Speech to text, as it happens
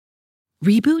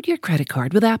Reboot your credit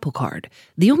card with Apple Card,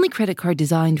 the only credit card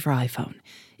designed for iPhone.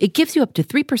 It gives you up to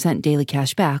 3% daily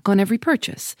cash back on every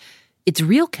purchase. It's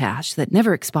real cash that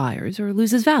never expires or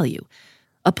loses value.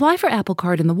 Apply for Apple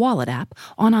Card in the Wallet app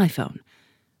on iPhone.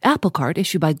 Apple Card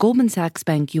issued by Goldman Sachs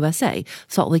Bank USA,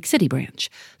 Salt Lake City branch.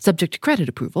 Subject to credit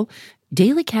approval.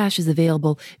 Daily cash is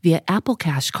available via Apple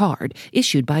Cash Card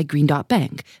issued by Green Dot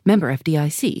Bank, member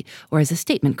FDIC, or as a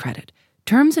statement credit.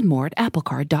 Terms and more at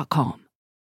applecard.com.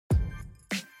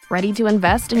 Ready to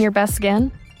invest in your best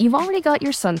skin? You've already got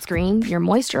your sunscreen, your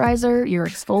moisturizer, your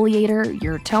exfoliator,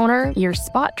 your toner, your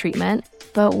spot treatment.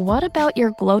 But what about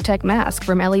your Glow-Tech mask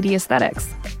from LED Aesthetics?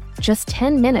 Just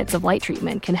 10 minutes of light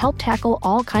treatment can help tackle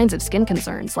all kinds of skin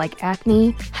concerns like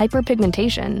acne,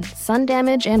 hyperpigmentation, sun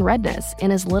damage, and redness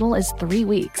in as little as 3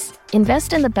 weeks.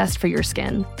 Invest in the best for your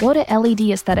skin. Go to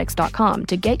LEDaesthetics.com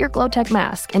to get your Glow-Tech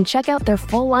mask and check out their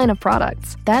full line of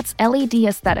products. That's LED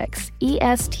Aesthetics,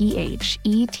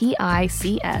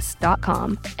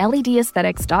 ESTHETICS.com,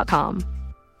 LEDaesthetics.com.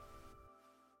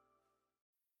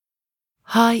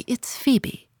 Hi, it's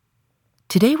Phoebe.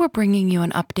 Today we're bringing you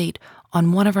an update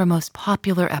on one of our most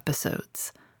popular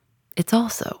episodes. It's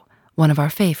also one of our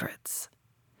favorites.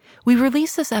 We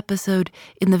released this episode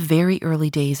in the very early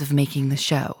days of making the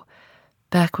show,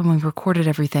 back when we recorded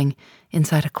everything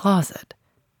inside a closet.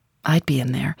 I'd be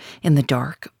in there, in the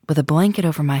dark, with a blanket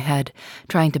over my head,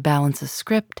 trying to balance a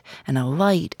script and a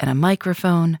light and a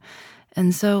microphone,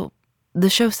 and so the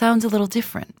show sounds a little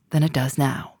different than it does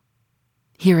now.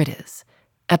 Here it is,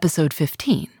 episode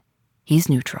 15, He's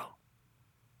Neutral.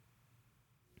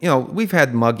 We've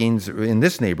had muggings in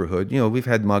this neighborhood. We've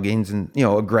had muggings and,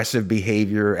 aggressive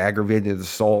behavior, aggravated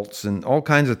assaults, and all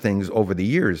kinds of things over the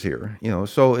years here.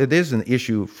 So it is an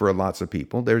issue for lots of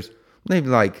people. There's maybe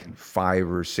like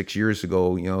 5 or 6 years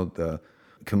ago, the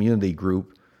community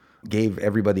group gave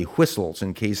everybody whistles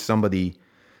in case somebody,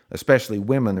 especially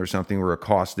women or something, were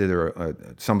accosted or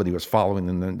somebody was following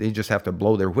them. They just have to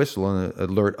blow their whistle and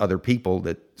alert other people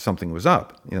that something was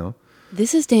up,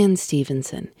 This is Dan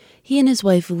Stevenson. He and his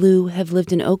wife Lou have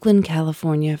lived in Oakland,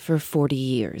 California for 40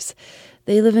 years.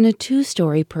 They live in a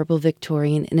 2-story purple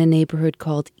Victorian in a neighborhood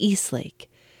called Eastlake.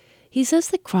 He says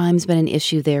that crime's been an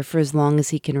issue there for as long as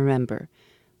he can remember.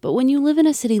 But when you live in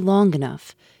a city long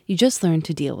enough, you just learn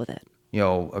to deal with it.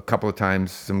 A couple of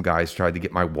times some guys tried to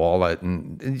get my wallet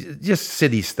and just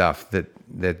city stuff that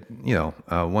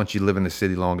once you live in the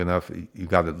city long enough, you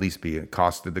got to at least be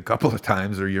accosted a couple of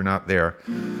times or you're not there.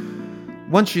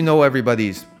 Once you know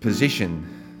everybody's position,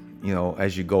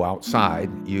 as you go outside,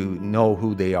 you know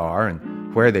who they are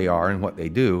and where they are and what they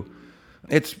do.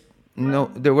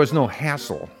 There was no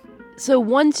hassle. So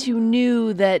once you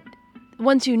knew that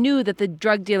the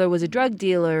drug dealer was a drug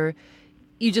dealer,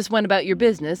 you just went about your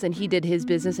business and he did his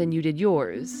business and you did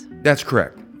yours. That's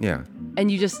correct, yeah. And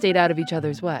you just stayed out of each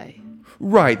other's way.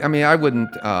 Right. I mean, I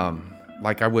wouldn't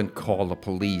call the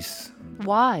police.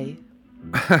 Why?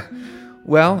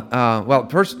 Well,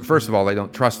 first of all, I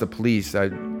don't trust the police. I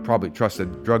probably trust a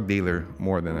drug dealer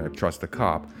more than I trust a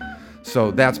cop.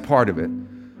 So that's part of it.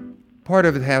 Part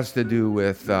of it has to do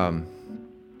with the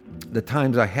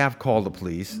times I have called the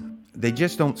police. They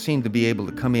just don't seem to be able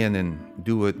to come in and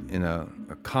do it in a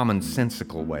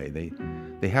commonsensical way.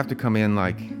 They have to come in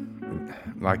like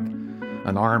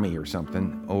an army or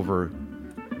something over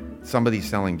somebody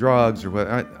selling drugs or what.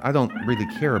 I don't really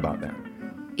care about that.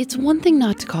 It's one thing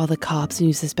not to call the cops when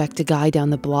you suspect a guy down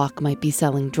the block might be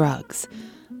selling drugs.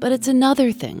 But it's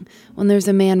another thing when there's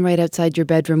a man right outside your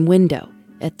bedroom window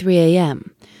at 3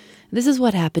 a.m. This is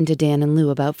what happened to Dan and Lou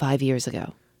about 5 years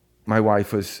ago. My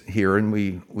wife was here and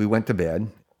we went to bed.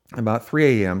 About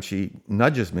 3 a.m., she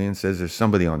nudges me and says there's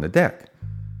somebody on the deck.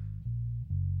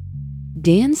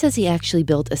 Dan says he actually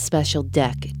built a special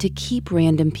deck to keep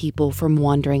random people from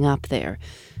wandering up there.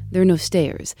 There are no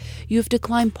stairs. You have to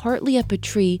climb partly up a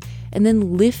tree and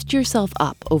then lift yourself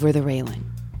up over the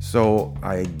railing. So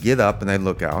I get up and I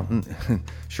look out, and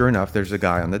sure enough, there's a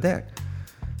guy on the deck.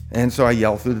 And so I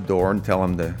yell through the door and tell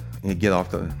him to get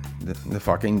off the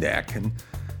fucking deck.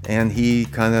 And he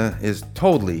kind of is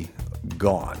totally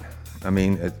gone. I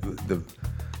mean, the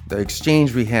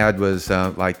exchange we had was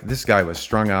like this guy was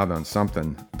strung out on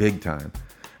something big time,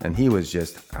 and he was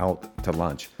just out to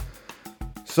lunch.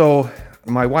 So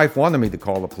my wife wanted me to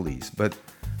call the police, but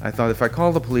I thought if I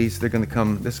call the police, they're going to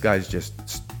come. This guy's just,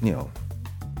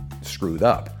 screwed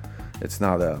up. It's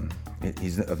not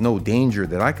he's of no danger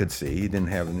that I could see. He didn't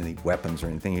have any weapons or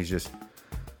anything. He's just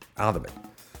out of it.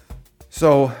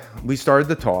 So we started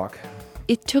to talk.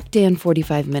 It took Dan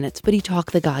 45 minutes, but he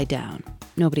talked the guy down.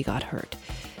 Nobody got hurt.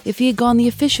 If he had gone the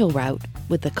official route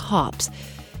with the cops,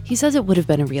 He says it would have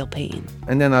been a real pain.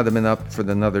 And then I'd have been up for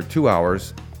another 2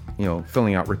 hours,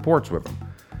 filling out reports with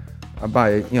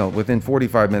him. Within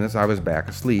 45 minutes, I was back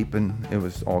asleep, and it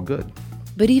was all good.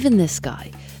 But even this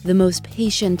guy, the most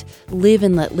patient, live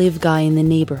and let live guy in the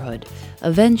neighborhood,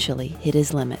 eventually hit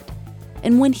his limit.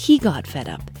 And when he got fed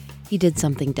up, he did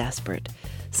something desperate,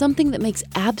 something that makes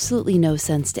absolutely no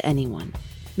sense to anyone,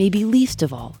 maybe least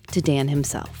of all to Dan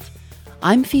himself.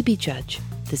 I'm Phoebe Judge.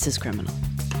 This is Criminal.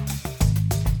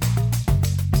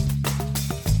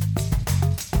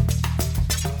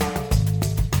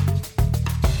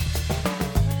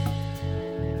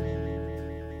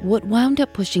 What wound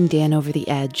up pushing Dan over the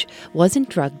edge wasn't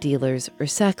drug dealers or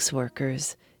sex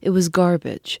workers. It was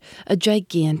garbage, a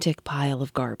gigantic pile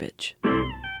of garbage.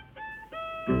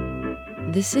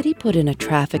 The city put in a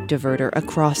traffic diverter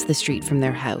across the street from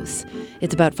their house.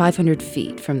 It's about 500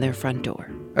 feet from their front door.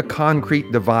 A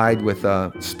concrete divide with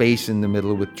a space in the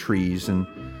middle with trees, and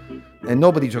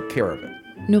nobody took care of it.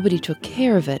 Nobody took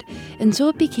care of it, and so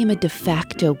it became a de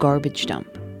facto garbage dump.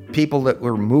 People that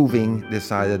were moving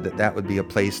decided that would be a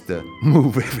place to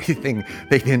move everything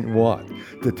they didn't want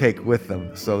to take with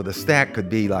them. So the stack could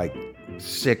be like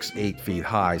 6-8 feet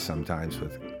high sometimes,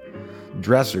 with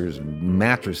dressers and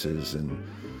mattresses and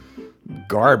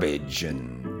garbage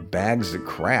and bags of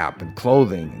crap and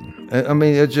clothing.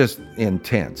 It's just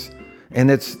intense. And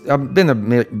it's been a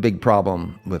big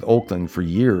problem with Oakland for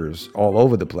years, all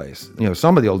over the place.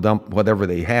 Somebody will dump whatever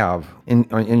they have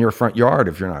in your front yard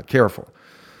if you're not careful.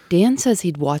 Dan says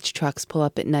he'd watch trucks pull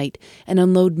up at night and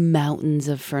unload mountains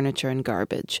of furniture and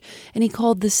garbage. And he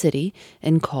called the city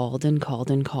and called and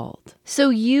called and called. So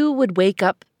you would wake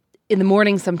up in the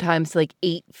morning sometimes to like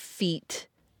 8 feet,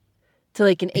 to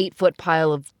like an 8-foot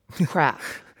pile of crap.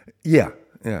 Yeah.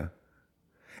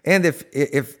 And if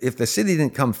the city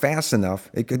didn't come fast enough,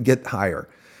 it could get higher.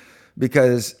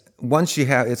 Because once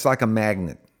it's like a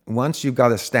magnet. Once you've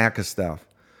got a stack of stuff,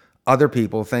 other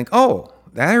people think, oh,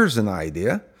 there's an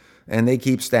idea. And they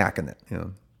keep stacking it.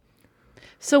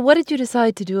 So what did you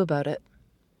decide to do about it?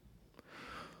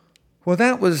 Well,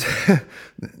 that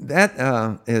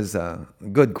is a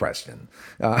good question.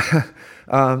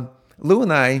 Lou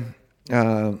and I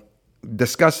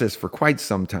discussed this for quite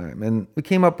some time, and we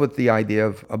came up with the idea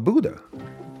of a Buddha,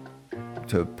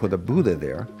 to put a Buddha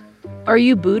there. Are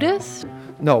you Buddhist?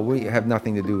 No, we have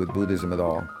nothing to do with Buddhism at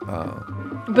all.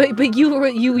 But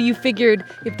you figured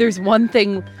if there's one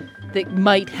thing that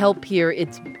might help here,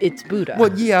 it's Buddha.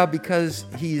 Well, yeah, because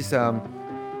he's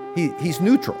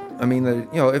neutral.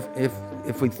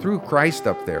 If we threw Christ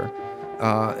up there,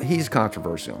 he's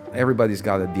controversial. Everybody's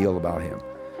got a deal about him.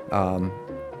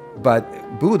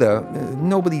 But Buddha,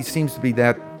 nobody seems to be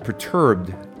that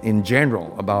perturbed in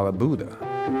general about a Buddha.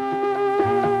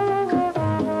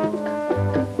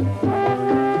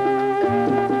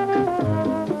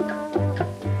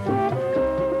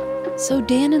 So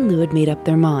Dan and Lou had made up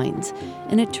their minds,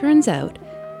 and it turns out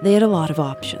they had a lot of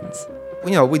options.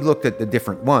 We looked at the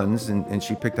different ones, and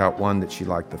she picked out one that she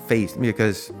liked the face,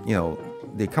 because,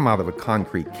 they come out of a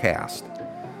concrete cast.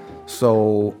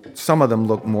 So some of them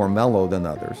look more mellow than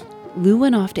others. Lou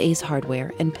went off to Ace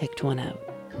Hardware and picked one out.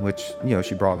 Which,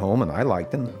 she brought home, and I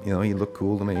liked him. He looked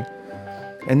cool to me.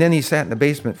 And then he sat in the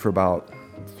basement for about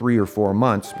 3 or 4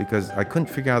 months, because I couldn't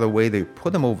figure out a way to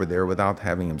put him over there without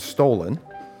having him stolen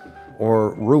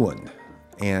or ruined.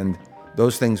 And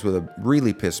those things would have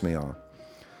really pissed me off.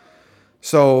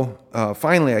 So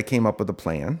finally I came up with a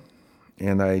plan,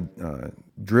 and I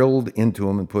drilled into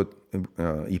him and put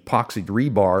epoxied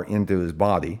rebar into his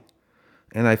body,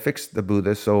 and I fixed the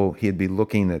Buddha so he'd be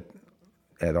looking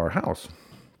at our house.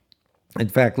 In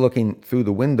fact, looking through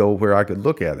the window where I could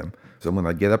look at him. So when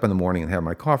I get up in the morning and have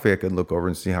my coffee, I could look over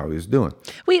and see how he was doing.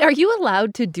 Wait, are you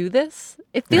allowed to do this?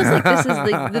 It feels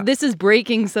like this is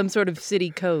breaking some sort of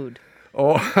city code.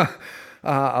 Oh,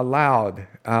 allowed.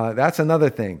 That's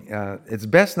another thing. It's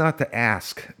best not to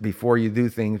ask before you do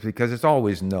things, because it's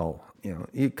always no.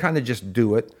 You kind of just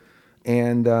do it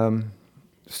and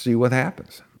see what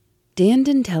happens. Dan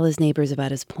didn't tell his neighbors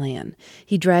about his plan.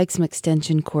 He dragged some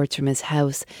extension cords from his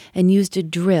house and used a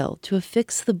drill to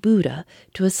affix the Buddha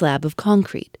to a slab of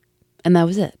concrete. And that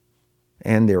was it.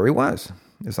 And there he was.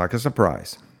 It's like a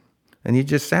surprise. And he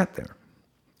just sat there.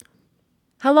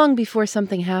 How long before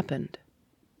something happened?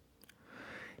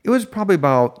 It was probably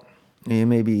about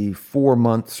maybe 4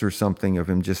 months or something of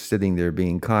him just sitting there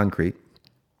being concrete.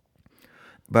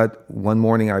 But one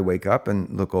morning I wake up and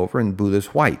look over, and Buddha's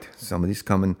white. Somebody's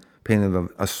come and painted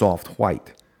a soft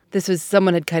white.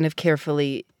 Someone had kind of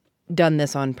carefully done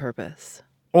this on purpose.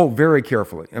 Oh, very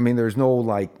carefully. There's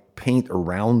no paint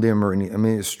around him or anything.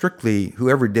 It's strictly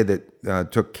whoever did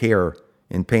it took care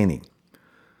in painting.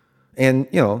 And,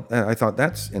 I thought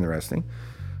that's interesting.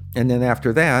 And then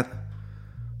after that,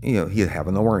 he'd have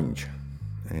an orange,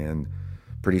 and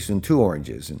pretty soon 2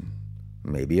 oranges, and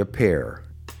maybe a pear.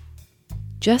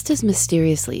 Just as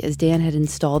mysteriously as Dan had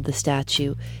installed the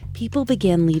statue, people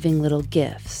began leaving little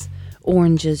gifts,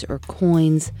 oranges or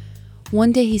coins.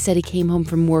 One day he said he came home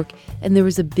from work and there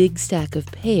was a big stack of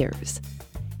pears,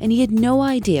 and he had no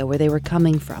idea where they were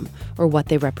coming from or what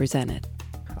they represented.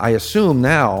 I assume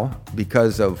now,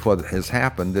 because of what has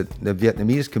happened, that the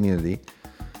Vietnamese community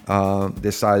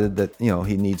decided that,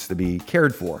 he needs to be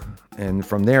cared for. And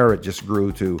from there, it just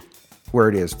grew to where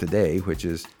it is today, which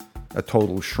is a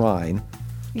total shrine.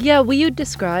 Yeah, will you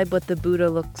describe what the Buddha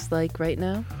looks like right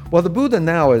now? Well, the Buddha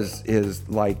now is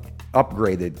like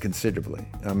upgraded considerably.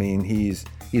 I mean, he's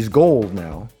gold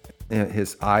now.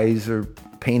 His eyes are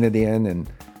painted in, and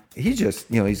he's just,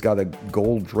 he's got a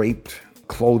gold draped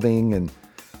clothing, and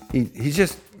he's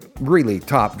just really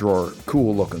top drawer,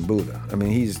 cool looking Buddha. I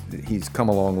mean, he's come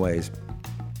a long ways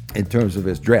in terms of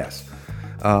his dress.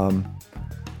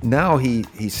 Now he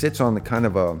sits on the kind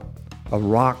of a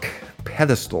rock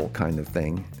pedestal kind of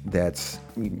thing that's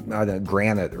either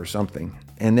granite or something.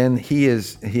 And then he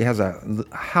has a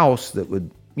house that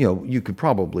would, you could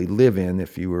probably live in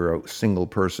if you were a single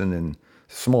person and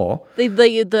small.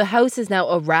 The house is now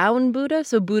around Buddha,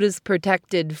 so Buddha's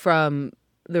protected from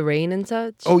the rain and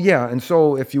such? Oh, yeah. And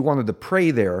so if you wanted to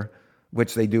pray there,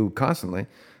 which they do constantly,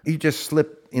 you just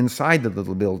slip inside the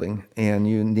little building and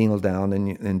you kneel down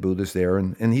and Buddha's there.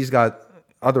 And he's got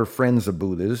other friends of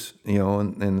Buddha's,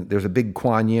 and there's a big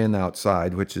Kuan Yin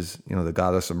outside, which is, the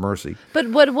goddess of mercy. But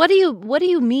what do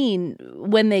you mean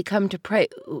when they come to pray?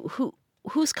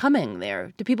 Who's coming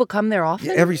there? Do people come there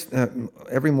often?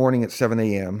 Every morning at 7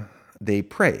 a.m. they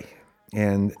pray.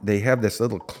 And they have this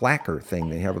little clacker thing.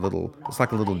 They have it's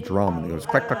like a little drum, and it goes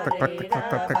clack, clack, clack, clack, clack,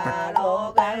 clack, clack, clack.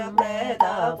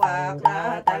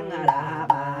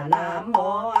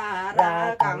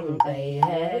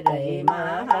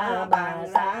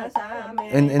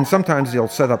 And sometimes they'll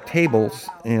set up tables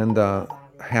and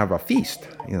have a feast,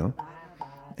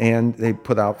 And they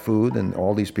put out food, and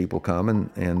all these people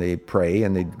come, and they pray,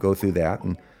 and they go through that,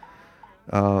 and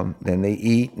then they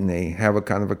eat, and they have a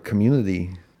kind of a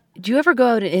community. Do you ever go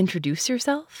out and introduce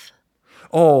yourself?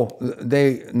 Oh,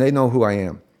 they know who I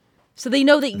am. So they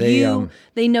know that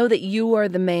they know that you are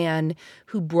the man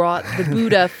who brought the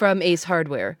Buddha from Ace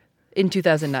Hardware in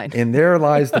 2009. And there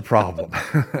lies the problem.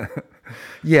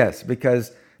 Yes,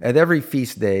 because at every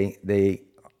feast day, they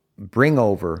bring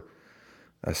over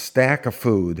a stack of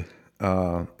food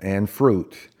and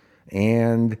fruit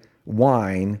and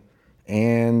wine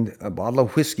and a bottle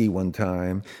of whiskey one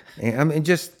time. And I mean,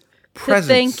 just presents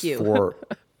thank you. For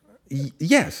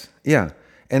yes, yeah.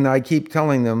 And I keep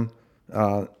telling them,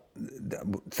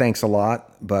 thanks a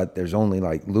lot, but there's only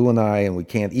like Lou and I, and we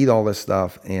can't eat all this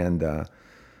stuff. And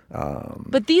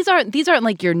but these aren't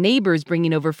like your neighbors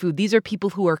bringing over food. These are people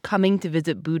who are coming to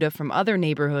visit Buddha from other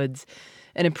neighborhoods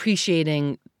and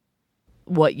appreciating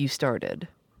what you started.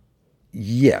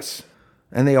 Yes,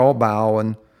 and they all bow,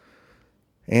 and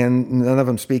none of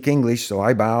them speak English, so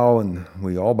I bow, and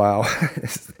we all bow.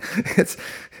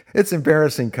 It's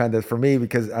embarrassing kind of for me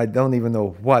because I don't even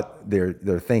know what they're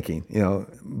thinking,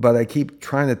 But I keep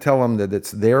trying to tell them that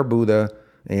it's their Buddha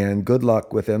and good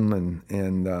luck with him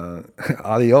and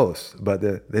adios. But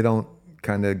they don't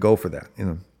kind of go for that,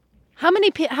 How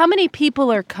many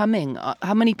people are coming?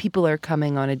 How many people are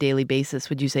coming on a daily basis?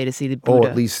 Would you say to see the Buddha? Oh,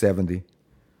 at least 70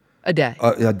 a day.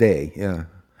 A day, yeah.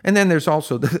 And then there's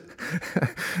also the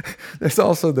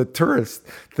tourist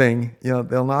thing.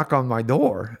 They'll knock on my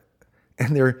door,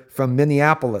 and they're from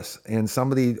Minneapolis, and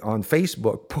somebody on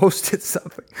Facebook posted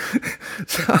something.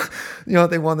 So,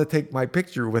 they want to take my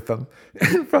picture with them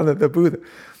in front of the Buddha.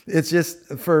 It's just,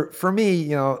 for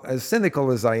me, as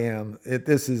cynical as I am,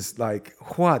 this is like,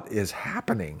 what is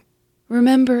happening?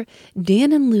 Remember,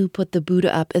 Dan and Lou put the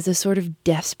Buddha up as a sort of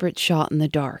desperate shot in the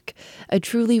dark, a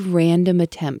truly random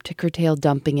attempt to curtail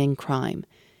dumping and crime.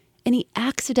 And he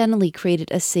accidentally created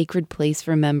a sacred place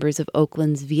for members of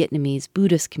Oakland's Vietnamese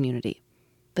Buddhist community.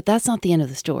 But that's not the end of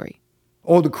the story.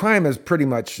 Oh, the crime has pretty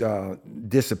much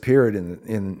disappeared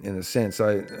in a sense.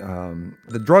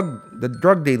 The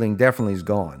drug dealing definitely is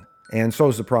gone, and so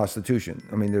is the prostitution.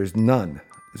 I mean, there's none,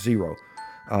 zero,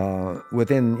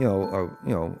 within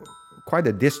quite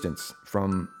a distance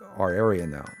from our area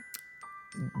now.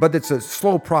 But it's a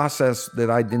slow process that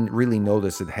I didn't really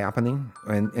notice it happening,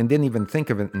 and didn't even think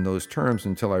of it in those terms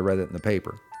until I read it in the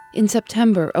paper. In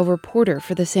September, a reporter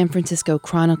for the San Francisco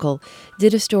Chronicle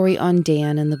did a story on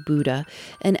Dan and the Buddha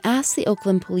and asked the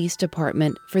Oakland Police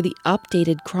Department for the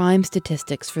updated crime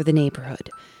statistics for the neighborhood.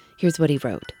 Here's what he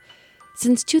wrote.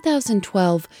 Since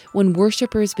 2012, when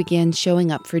worshipers began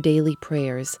showing up for daily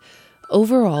prayers,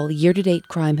 overall year-to-date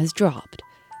crime has dropped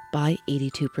by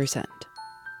 82%.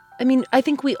 I mean, I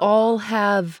think we all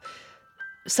have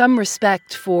some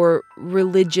respect for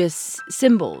religious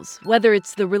symbols, whether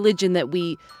it's the religion that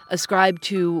we ascribe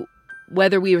to,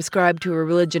 whether we ascribe to a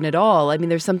religion at all. I mean,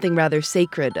 there's something rather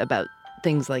sacred about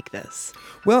things like this.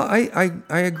 Well, I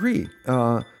agree.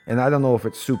 And I don't know if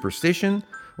it's superstition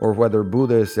or whether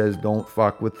Buddha says don't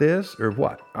fuck with this or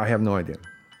what. I have no idea.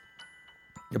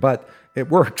 But it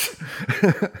works.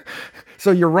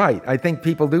 So you're right. I think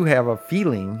people do have a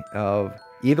feeling of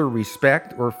either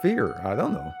respect or fear. I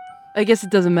don't know. I guess it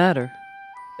doesn't matter.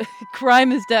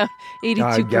 Crime is down 82%.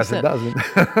 I guess it doesn't.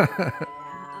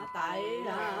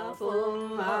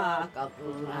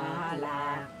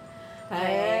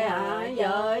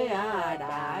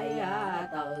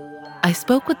 I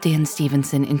spoke with Dan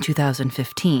Stevenson in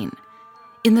 2015.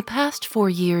 In the past 4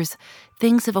 years,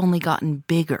 things have only gotten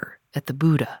bigger at the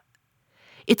Buddha.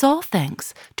 It's all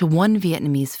thanks to one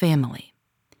Vietnamese family.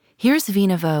 Here's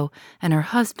Vina Vo and her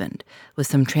husband with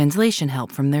some translation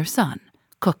help from their son,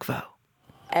 Cook Vo.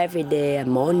 Every day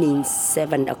morning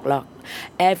 7 o'clock.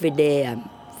 Every day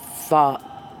for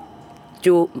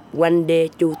one day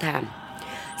 2 times.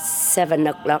 7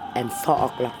 o'clock and 4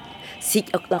 o'clock. 6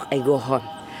 o'clock I go home.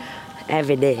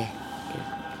 Every day.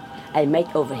 I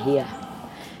make over here.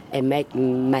 I make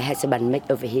my husband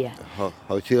make over here.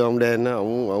 Hồi xưa ông Dan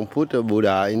ông put the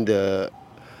Buddha in the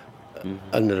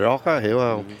rock, hiểu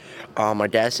không? My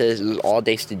dad says all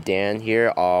thanks to Dan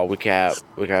here, we can have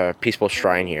a peaceful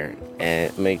shrine here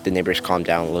and make the neighbors calm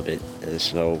down a little bit,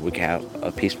 so we can have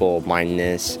a peaceful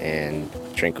mindedness and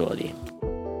tranquility.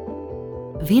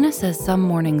 Vina says some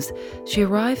mornings she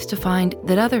arrives to find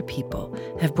that other people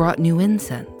have brought new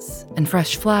incense and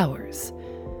fresh flowers.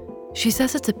 She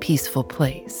says it's a peaceful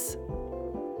place.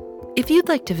 If you'd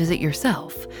like to visit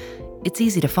yourself, it's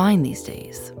easy to find these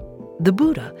days. The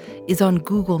Buddha is on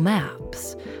Google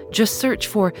Maps. Just search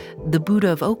for the Buddha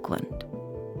of Oakland.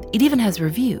 It even has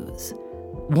reviews.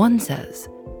 One says,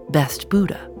 best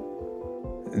Buddha.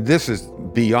 This is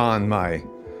beyond my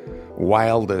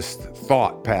wildest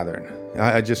thought pattern.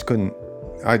 I just couldn't,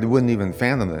 I wouldn't even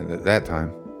fathom it at that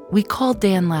time. We called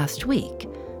Dan last week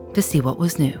to see what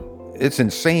was new. It's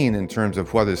insane in terms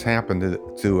of what has happened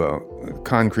to a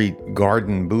concrete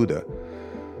garden Buddha,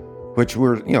 which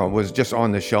was just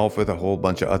on the shelf with a whole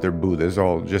bunch of other Buddhas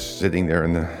all just sitting there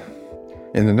in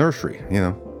the nursery,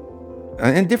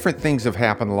 And different things have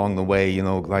happened along the way,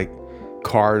 like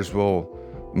cars will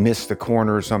miss the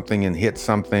corner or something and hit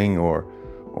something or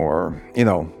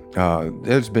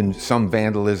there's been some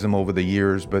vandalism over the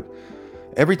years, but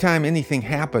every time anything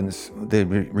happens, the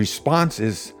response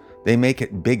is they make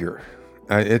it bigger.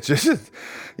 It's just,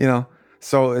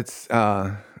 so it's,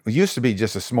 it used to be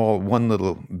just a small one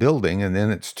little building, and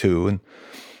then it's 2, and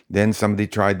then somebody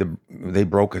they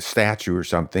broke a statue or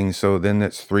something, so then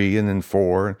it's 3 and then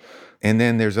 4. And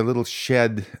then there's a little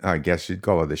shed, I guess you'd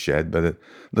call it a shed, but a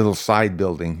little side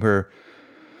building where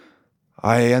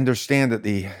I understand that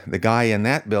the guy in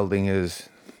that building is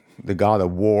the god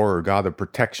of war or god of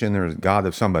protection or god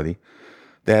of somebody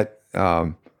that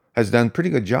has done a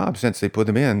pretty good job since they put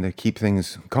him in to keep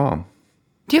things calm.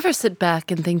 Do you ever sit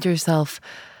back and think to yourself,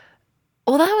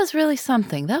 well, that was really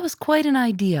something. That was quite an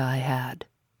idea I had.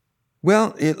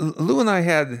 Well, Lou and I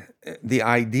had the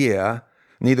idea.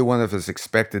 Neither one of us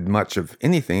expected much of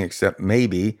anything except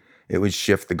maybe it would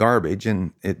shift the garbage,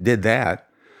 and it did that.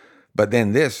 But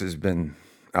then this has been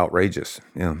outrageous.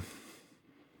 Do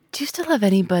you still have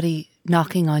anybody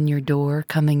knocking on your door,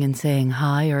 coming and saying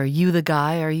hi? Or are you the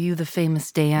guy? Are you the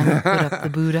famous Dan who put up the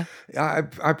Buddha?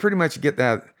 I pretty much get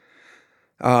that,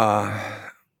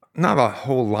 not a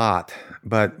whole lot,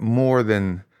 but more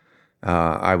than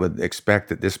I would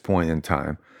expect at this point in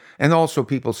time. And also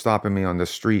people stopping me on the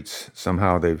streets.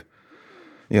 Somehow they've,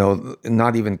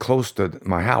 not even close to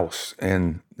my house,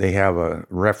 and they have a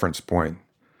reference point.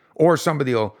 Or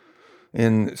somebody will,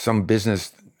 in some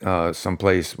business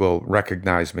someplace, will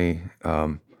recognize me.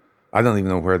 I don't even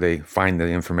know where they find the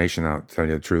information out, to tell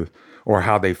you the truth, or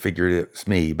how they figured it's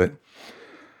me, but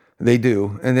they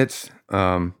do. And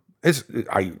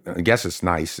I guess it's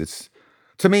nice. It's,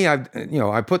 to me, I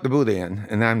put the Buddha in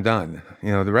and I'm done.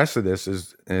 The rest of this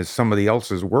is somebody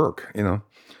else's work,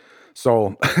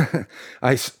 So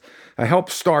I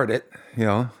helped start it,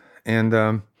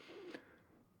 and,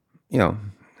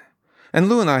 And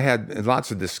Lou and I had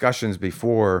lots of discussions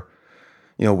before,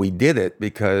 we did it,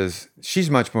 because she's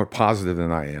much more positive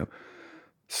than I am.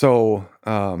 So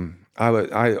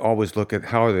I always look at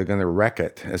how are they going to wreck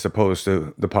it as opposed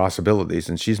to the possibilities.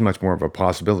 And she's much more of a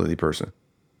possibility person.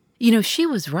 She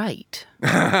was right.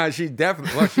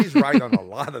 She's right on a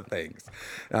lot of things,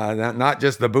 not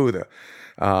just the Buddha.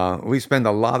 We spend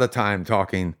a lot of time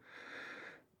talking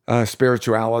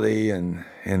spirituality and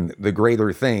the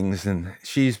greater things, and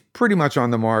she's pretty much on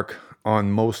the mark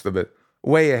on most of it,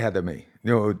 way ahead of me.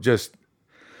 Way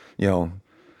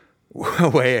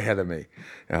ahead of me.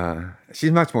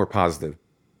 She's much more positive.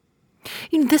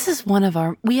 This is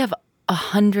we have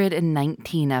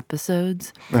 119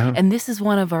 episodes, and this is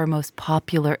one of our most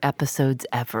popular episodes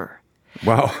ever.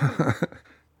 Wow.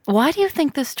 Why do you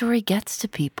think this story gets to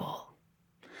people?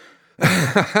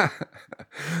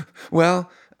 Well,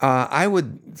 I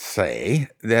would say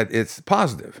that it's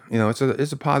positive.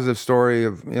 It's a positive story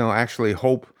of, actually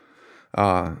hope.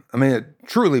 It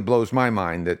truly blows my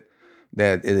mind that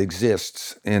it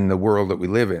exists in the world that we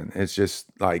live in. It's just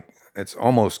like, it's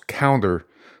almost counter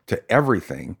to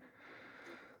everything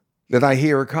that I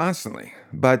hear constantly.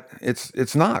 But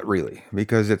it's not really,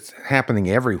 because it's happening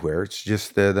everywhere. It's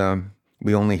just that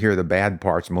we only hear the bad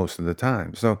parts most of the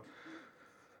time. So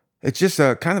it's just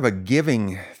a kind of a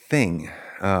giving thing.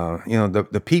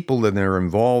 The people that are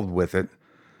involved with it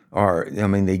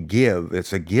they give.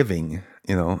 It's a giving,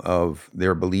 of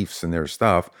their beliefs and their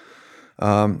stuff.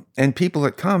 And people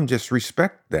that come just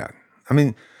respect that.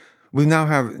 We now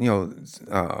have,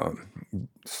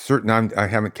 certain, I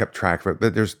haven't kept track of it,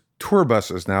 but there's tour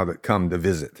buses now that come to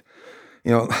visit,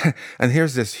 and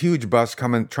here's this huge bus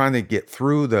coming, trying to get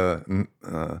through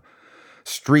the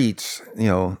streets,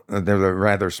 they're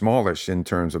rather smallish in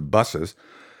terms of buses,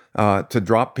 to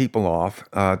drop people off,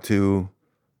 to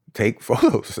take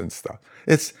photos and stuff.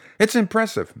 It's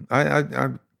impressive. I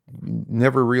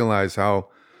never realized how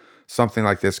something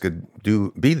like this could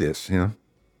be this,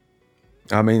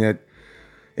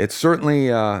 It certainly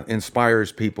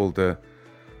inspires people to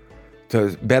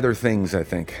better things, I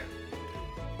think.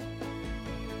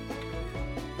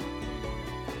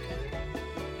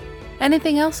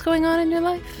 Anything else going on in your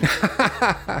life?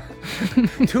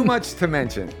 Too much to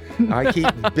mention. I keep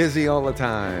busy all the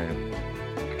time.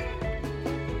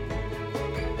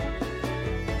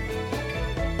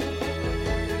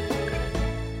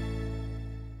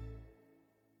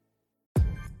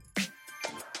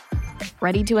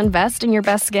 Ready to invest in your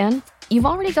best skin? You've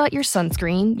already got your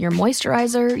sunscreen, your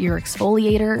moisturizer, your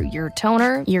exfoliator, your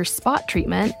toner, your spot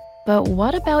treatment, but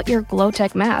what about your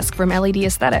Glow-Tech mask from LED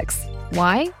Aesthetics?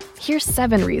 Why? Here's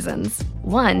 7 reasons.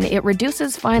 1, it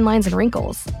reduces fine lines and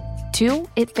wrinkles. 2,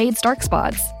 it fades dark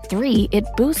spots. 3, it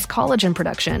boosts collagen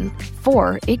production.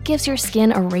 4, it gives your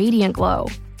skin a radiant glow.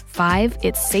 5,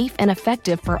 it's safe and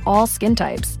effective for all skin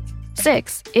types.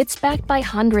 6, it's backed by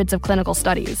hundreds of clinical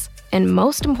studies. And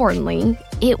most importantly,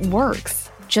 it works.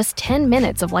 Just 10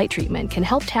 minutes of light treatment can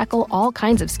help tackle all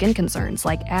kinds of skin concerns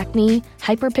like acne,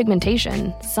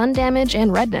 hyperpigmentation, sun damage,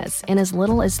 and redness in as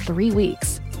little as 3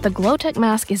 weeks. The Glow-Tech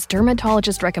mask is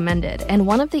dermatologist recommended and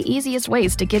one of the easiest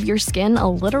ways to give your skin a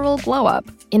literal glow up.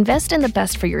 Invest in the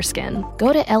best for your skin.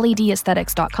 Go to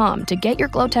ledaesthetics.com to get your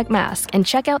Glow-Tech mask and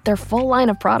check out their full line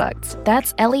of products.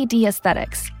 That's LED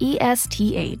Aesthetics,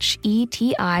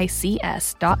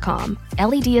 ESTHETICS.com.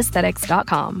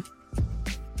 ledaesthetics.com.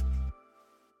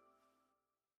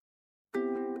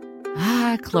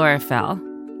 Chlorophyll.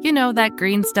 That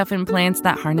green stuff in plants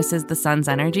that harnesses the sun's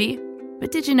energy?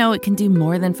 But did you know it can do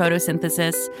more than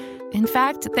photosynthesis? In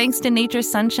fact, thanks to Nature's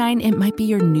Sunshine, it might be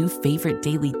your new favorite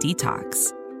daily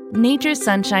detox. Nature's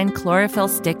Sunshine Chlorophyll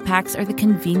Stick Packs are the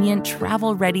convenient,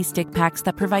 travel-ready stick packs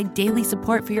that provide daily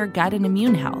support for your gut and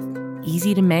immune health.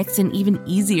 Easy to mix and even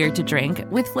easier to drink,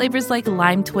 with flavors like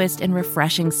lime twist and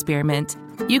refreshing spearmint.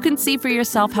 You can see for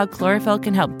yourself how chlorophyll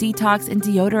can help detox and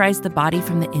deodorize the body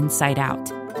from the inside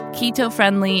out.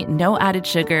 Keto-friendly, no added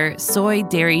sugar, soy,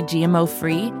 dairy,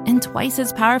 GMO-free, and twice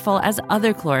as powerful as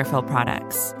other chlorophyll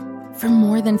products. For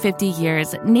more than 50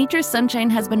 years, Nature's Sunshine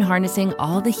has been harnessing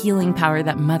all the healing power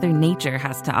that Mother Nature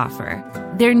has to offer.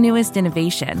 Their newest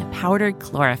innovation, powdered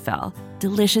chlorophyll,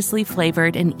 deliciously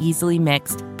flavored and easily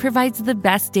mixed, provides the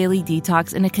best daily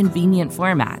detox in a convenient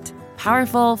format.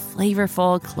 Powerful,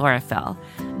 flavorful chlorophyll.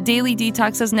 Daily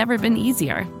detox has never been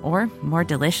easier or more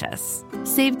delicious.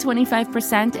 Save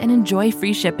 25% and enjoy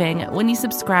free shipping when you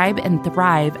subscribe and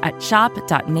thrive at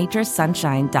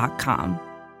shop.naturesunshine.com.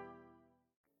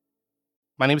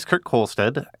 My name is Kurt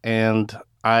Kolstad, and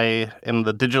I am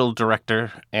the digital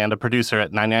director and a producer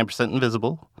at 99%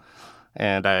 Invisible.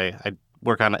 And I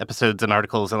work on episodes and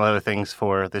articles and other things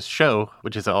for this show,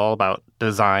 which is all about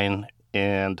design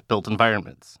and built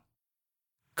environments.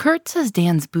 Kurt says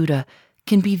Dan's Buddha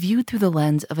can be viewed through the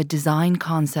lens of a design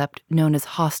concept known as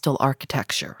hostile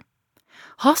architecture.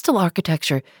 Hostile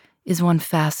architecture is one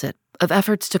facet of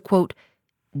efforts to, quote,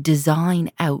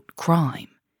 design out crime,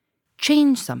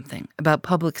 change something about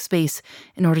public space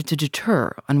in order to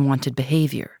deter unwanted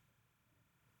behavior.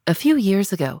 A few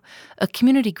years ago, a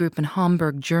community group in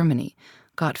Hamburg, Germany,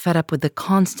 got fed up with the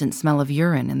constant smell of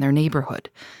urine in their neighborhood,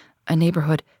 a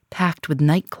neighborhood packed with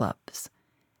nightclubs,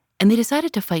 and they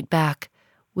decided to fight back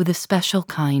with a special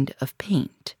kind of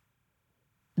paint.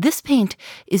 This paint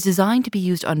is designed to be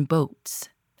used on boats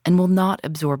and will not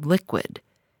absorb liquid.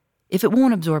 If it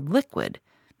won't absorb liquid,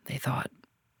 they thought,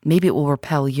 maybe it will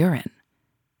repel urine.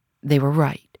 They were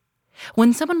right.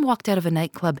 When someone walked out of a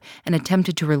nightclub and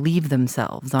attempted to relieve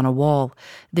themselves on a wall,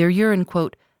 their urine,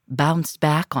 quote, bounced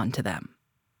back onto them.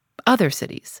 Other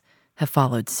cities have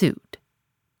followed suit.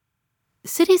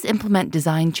 Cities implement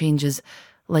design changes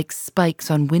like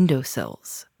spikes on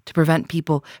windowsills to prevent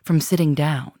people from sitting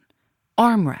down.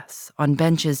 Armrests on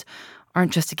benches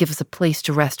aren't just to give us a place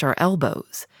to rest our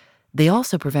elbows. They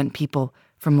also prevent people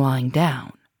from lying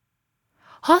down.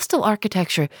 Hostile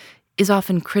architecture is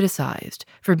often criticized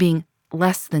for being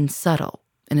less than subtle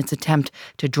in its attempt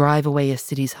to drive away a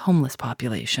city's homeless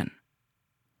population.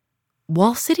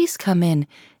 While cities come in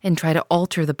and try to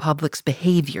alter the public's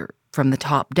behavior from the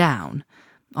top down,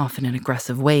 often in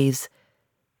aggressive ways,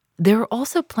 there are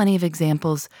also plenty of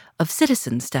examples of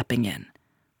citizens stepping in,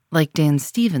 like Dan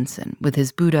Stevenson with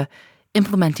his Buddha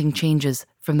implementing changes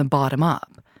from the bottom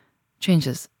up,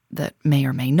 changes that may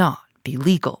or may not be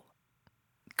legal.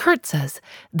 Kurt says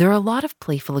there are a lot of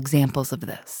playful examples of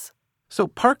this. So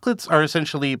parklets are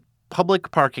essentially public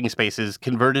parking spaces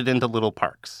converted into little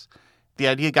parks. The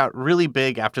idea got really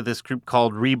big after this group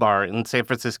called Rebar in San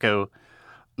Francisco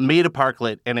made a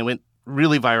parklet, and it went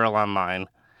really viral online.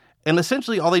 And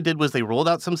essentially all they did was they rolled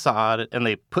out some sod and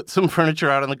they put some furniture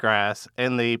out on the grass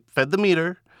and they fed the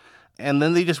meter, and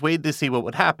then they just waited to see what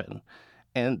would happen.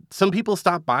 And some people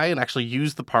stopped by and actually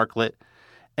used the parklet.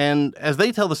 And as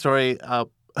they tell the story, a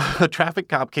traffic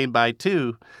cop came by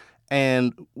too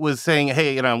and was saying,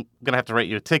 hey, I'm going to have to write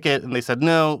you a ticket. And they said,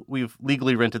 no, we've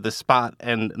legally rented this spot.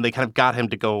 And they kind of got him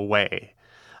to go away.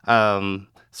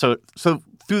 So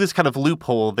through this kind of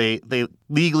loophole, they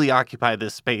legally occupy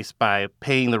this space by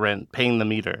paying the rent, paying the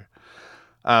meter,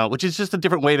 which is just a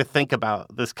different way to think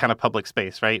about this kind of public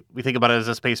space, right? We think about it as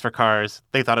a space for cars.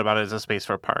 They thought about it as a space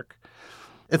for a park.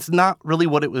 It's not really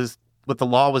what the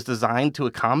law was designed to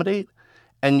accommodate,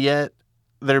 and yet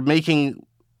they're making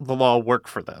the law work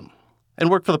for them and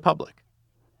work for the public.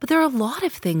 But there are a lot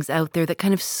of things out there that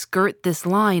kind of skirt this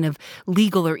line of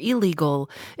legal or illegal.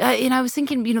 And I was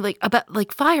thinking,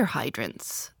 about fire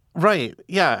hydrants. Right.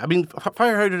 Yeah. I mean,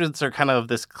 fire hydrants are kind of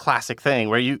this classic thing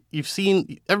where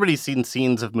everybody's seen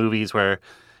scenes of movies where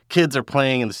kids are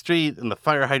playing in the street and the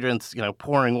fire hydrants,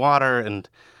 pouring water and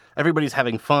everybody's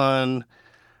having fun.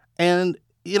 And,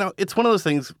 it's one of those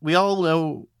things we all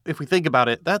know, if we think about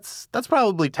it, that's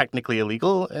probably technically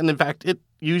illegal. And in fact, it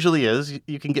usually is.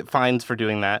 You can get fines for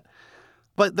doing that.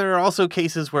 But there are also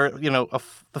cases where, the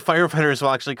firefighters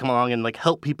will actually come along and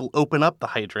help people open up the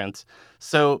hydrants.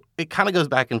 So it kind of goes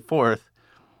back and forth.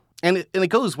 And it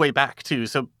goes way back, too.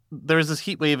 So there was this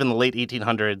heat wave in the late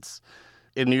 1800s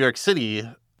in New York City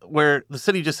where the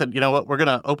city just said, you know what, we're going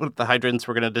to open up the hydrants.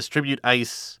 We're going to distribute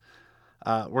ice.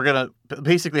 We're going to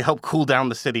basically help cool down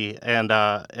the city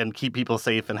and keep people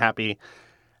safe and happy.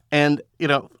 And,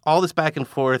 all this back and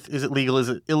forth, is it legal, is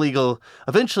it illegal?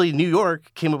 Eventually, New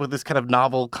York came up with this kind of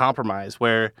novel compromise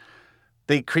where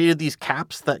they created these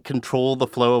caps that control the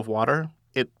flow of water.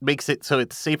 It makes it so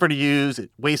it's safer to use, it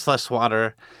wastes less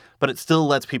water, but it still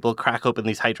lets people crack open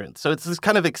these hydrants. So it's this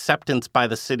kind of acceptance by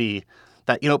the city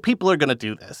that, people are going to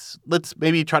do this. Let's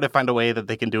maybe try to find a way that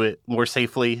they can do it more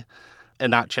safely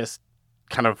and not just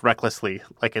kind of recklessly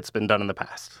like it's been done in the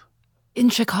past. In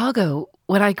Chicago,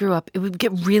 when I grew up, it would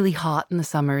get really hot in the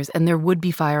summers, and there would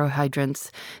be fire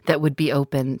hydrants that would be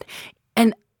opened.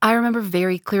 And I remember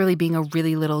very clearly being a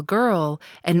really little girl,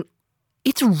 and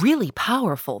it's really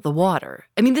powerful, the water.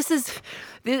 I mean,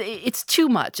 it's too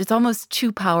much. It's almost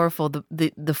too powerful,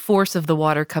 the force of the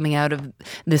water coming out of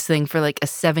this thing for a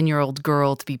 7-year-old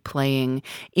girl to be playing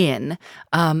in.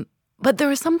 But there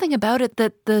was something about it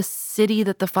that the city,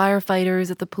 that the firefighters,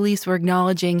 that the police were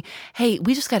acknowledging, hey,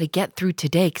 we just got to get through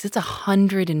today because it's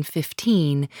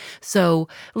 115. So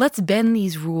let's bend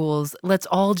these rules. Let's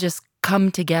all just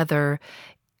come together.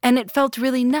 And it felt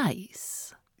really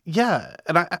nice. Yeah.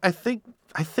 And I think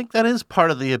I think that is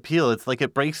part of the appeal. It's like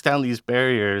it breaks down these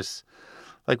barriers.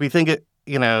 Like we think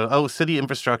city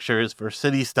infrastructure is for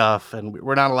city stuff, and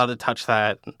we're not allowed to touch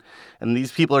that. And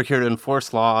these people are here to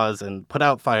enforce laws and put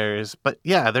out fires. But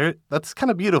yeah, that's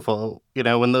kind of beautiful,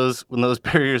 when those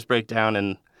barriers break down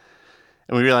and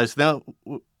we realize, no,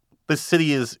 this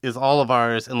city is all of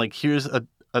ours, and like here's a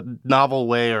novel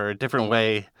way or a different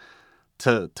way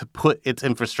to put its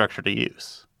infrastructure to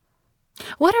use.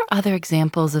 What are other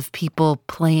examples of people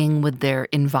playing with their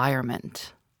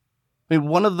environment? I mean,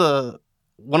 one of the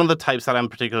types that I'm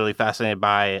particularly fascinated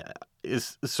by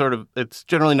is it's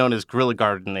generally known as guerrilla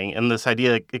gardening. And this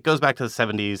idea, it goes back to the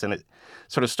 70s, and it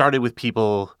sort of started with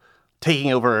people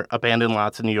taking over abandoned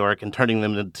lots in New York and turning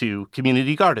them into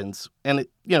community gardens. And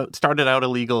it started out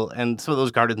illegal, and some of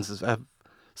those gardens have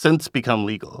since become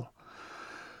legal.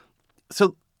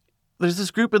 So there's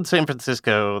this group in San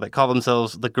Francisco that call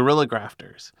themselves the Guerrilla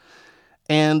Grafters.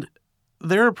 And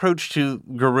their approach to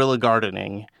guerrilla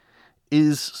gardening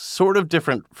is sort of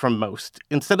different from most.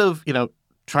 Instead of,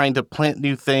 trying to plant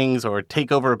new things or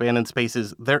take over abandoned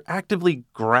spaces, they're actively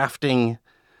grafting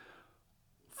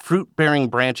fruit-bearing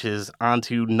branches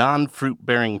onto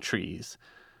non-fruit-bearing trees.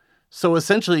 So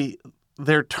essentially,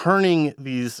 they're turning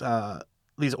these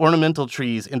ornamental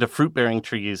trees into fruit-bearing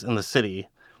trees in the city.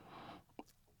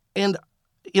 And,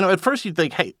 at first you'd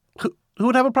think, hey, who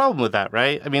would have a problem with that,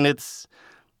 right? I mean, it's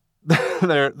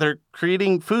they're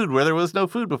creating food where there was no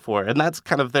food before, and that's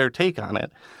kind of their take on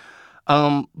it.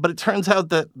 But it turns out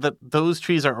that those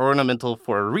trees are ornamental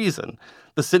for a reason.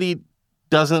 The city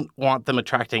doesn't want them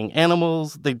attracting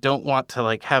animals. They don't want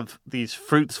to have these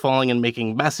fruits falling and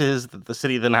making messes that the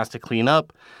city then has to clean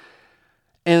up.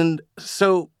 And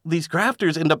so these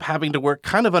grafters end up having to work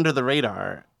kind of under the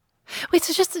radar. Wait,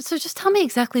 so just tell me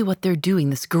exactly what they're doing,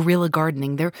 this guerrilla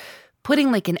gardening. They're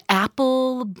putting an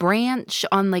apple branch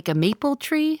on a maple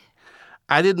tree?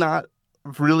 I did not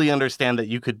really understand that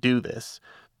you could do this,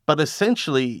 but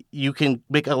essentially you can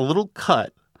make a little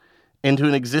cut into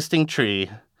an existing tree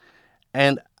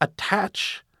and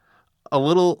attach a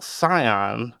little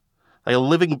scion, a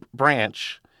living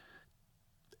branch,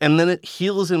 and then it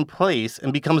heals in place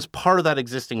and becomes part of that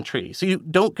existing tree. So you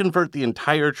don't convert the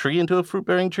entire tree into a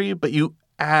fruit-bearing tree, but you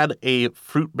add a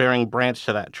fruit-bearing branch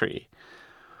to that tree.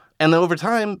 And then over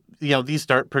time, these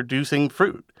start producing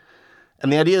fruit.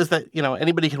 And the idea is that,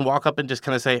 anybody can walk up and just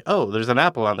kind of say, oh, there's an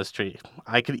apple on this tree.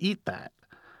 I could eat that.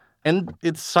 And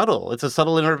it's subtle. It's a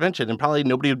subtle intervention. And probably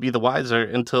nobody would be the wiser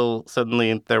until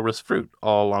suddenly there was fruit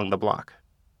all along the block.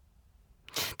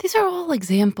 These are all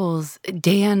examples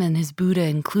Dan and his Buddha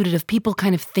included of people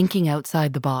kind of thinking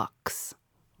outside the box.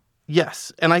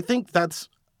 Yes. And I think that's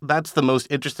the most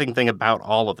interesting thing about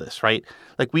all of this, right?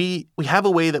 We have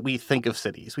a way that we think of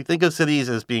cities. We think of cities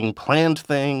as being planned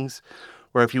things,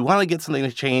 where if you want to get something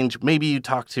to change, maybe you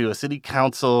talk to a city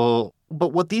council. But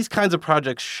what these kinds of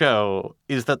projects show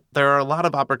is that there are a lot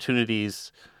of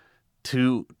opportunities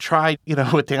to try,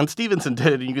 what Dan Stevenson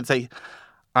did. And you could say,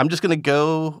 I'm just going to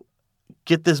go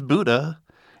get this Buddha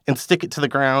and stick it to the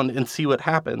ground and see what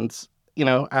happens.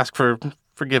 Ask for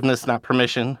forgiveness, not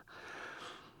permission.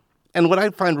 And what I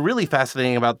find really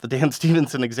fascinating about the Dan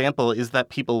Stevenson example is that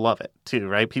people love it too,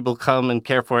 right? People come and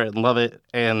care for it and love it,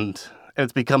 and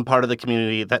it's become part of the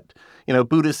community that,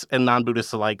 Buddhists and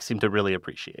non-Buddhists alike seem to really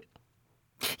appreciate.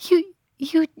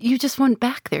 You just went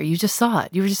back there. You just saw it.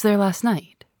 You were just there last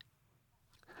night.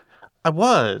 I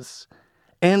was.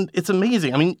 And it's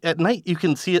amazing. I mean, at night you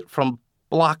can see it from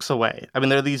blocks away. I mean,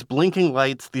 there are these blinking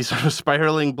lights, these sort of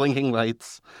spiraling blinking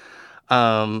lights.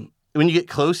 When you get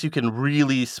close, you can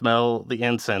really smell the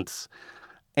incense.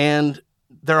 And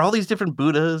there are all these different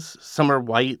Buddhas. Some are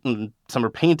white and some are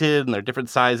painted, and they're different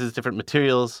sizes, different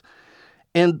materials.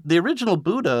 And the original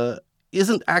Buddha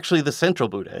isn't actually the central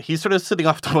Buddha. He's sort of sitting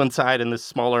off to one side in this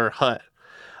smaller hut.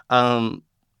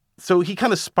 So he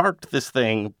kind of sparked this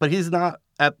thing, but he's not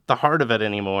at the heart of it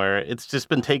anymore. It's just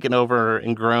been taken over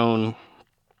and grown.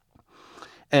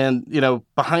 And,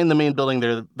 behind the main building,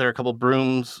 there are a couple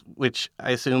brooms, which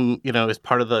I assume, is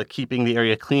part of the keeping the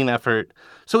area clean effort.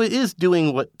 So it is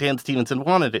doing what Dan Stevenson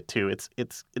wanted it to.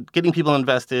 It's getting people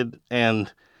invested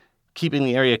and keeping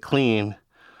the area clean.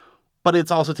 But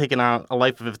it's also taken out a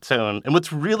life of its own. And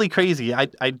what's really crazy,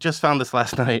 I just found this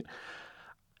last night.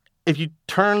 If you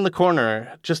turn the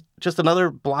corner, just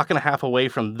another block and a half away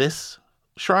from this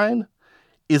shrine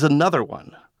is another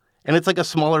one. And it's like a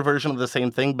smaller version of the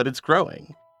same thing, but it's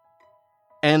growing.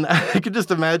 And I could just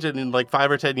imagine in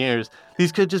 5 or 10 years,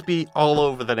 these could just be all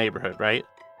over the neighborhood, right?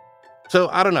 So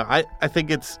I don't know. I think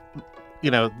it's,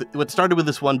 what started with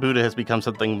this one Buddha has become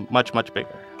something much, much bigger.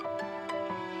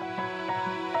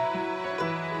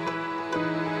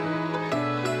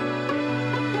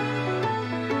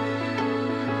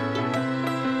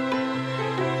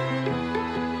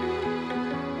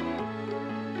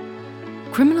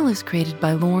 Criminal is created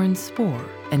by Lauren Spohr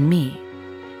and me.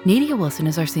 Nadia Wilson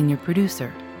is our senior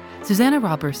producer. Susanna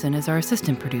Robertson is our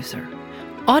assistant producer.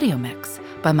 Audio mix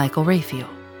by Michael Raphael.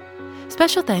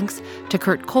 Special thanks to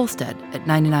Kurt Kolstad at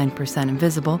 99%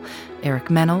 Invisible, Eric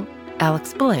Mennel,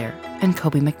 Alex Blair, and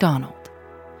Kobe McDonald.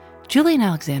 Julian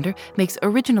Alexander makes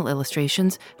original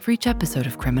illustrations for each episode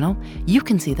of Criminal. You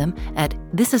can see them at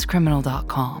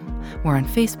thisiscriminal.com. We're on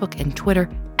Facebook and Twitter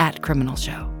at Criminal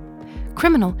Show.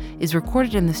 Criminal is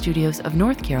recorded in the studios of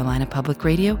North Carolina Public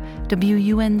Radio,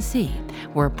 WUNC.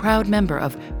 We're a proud member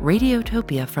of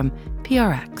Radiotopia from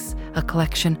PRX, a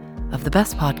collection of the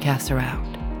best podcasts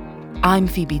around. I'm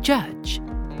Phoebe Judge.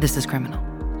 This is Criminal.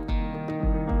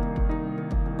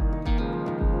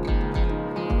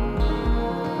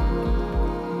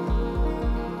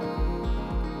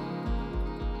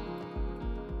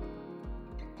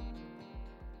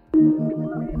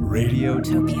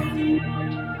 Radiotopia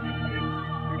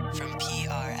from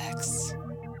PRX.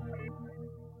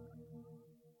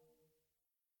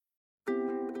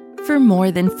 For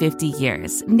more than 50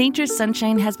 years, Nature's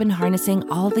Sunshine has been harnessing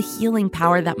all the healing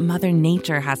power that Mother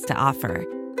Nature has to offer.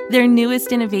 Their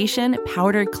newest innovation,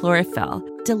 powdered chlorophyll,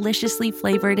 deliciously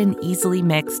flavored and easily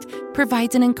mixed,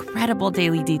 provides an incredible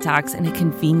daily detox in a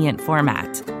convenient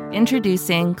format.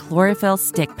 Introducing Chlorophyll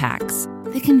Stick Packs,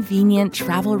 the convenient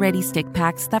travel-ready stick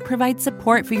packs that provide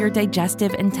support for your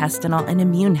digestive, intestinal, and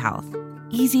immune health.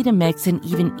 Easy to mix and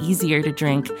even easier to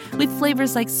drink with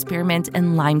flavors like spearmint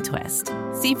and lime twist.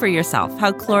 See for yourself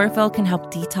how chlorophyll can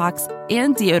help detox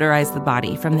and deodorize the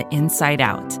body from the inside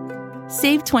out.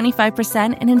 Save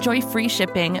 25% and enjoy free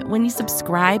shipping when you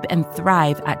subscribe and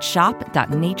thrive at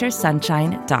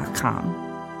shop.naturesunshine.com.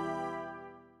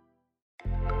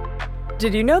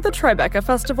 Did you know the Tribeca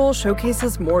Festival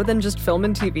showcases more than just film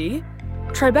and TV?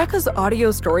 Tribeca's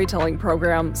audio storytelling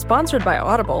program, sponsored by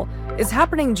Audible, is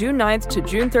happening June 9th to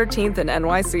June 13th in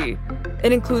NYC.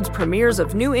 It includes premieres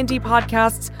of new indie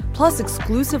podcasts, plus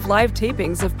exclusive live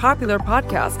tapings of popular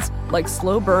podcasts like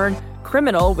Slow Burn,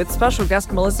 Criminal with special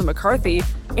guest Melissa McCarthy,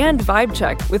 and Vibe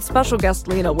Check with special guest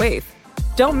Lena Waithe.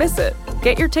 Don't miss it.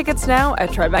 Get your tickets now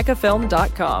at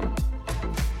tribecafilm.com.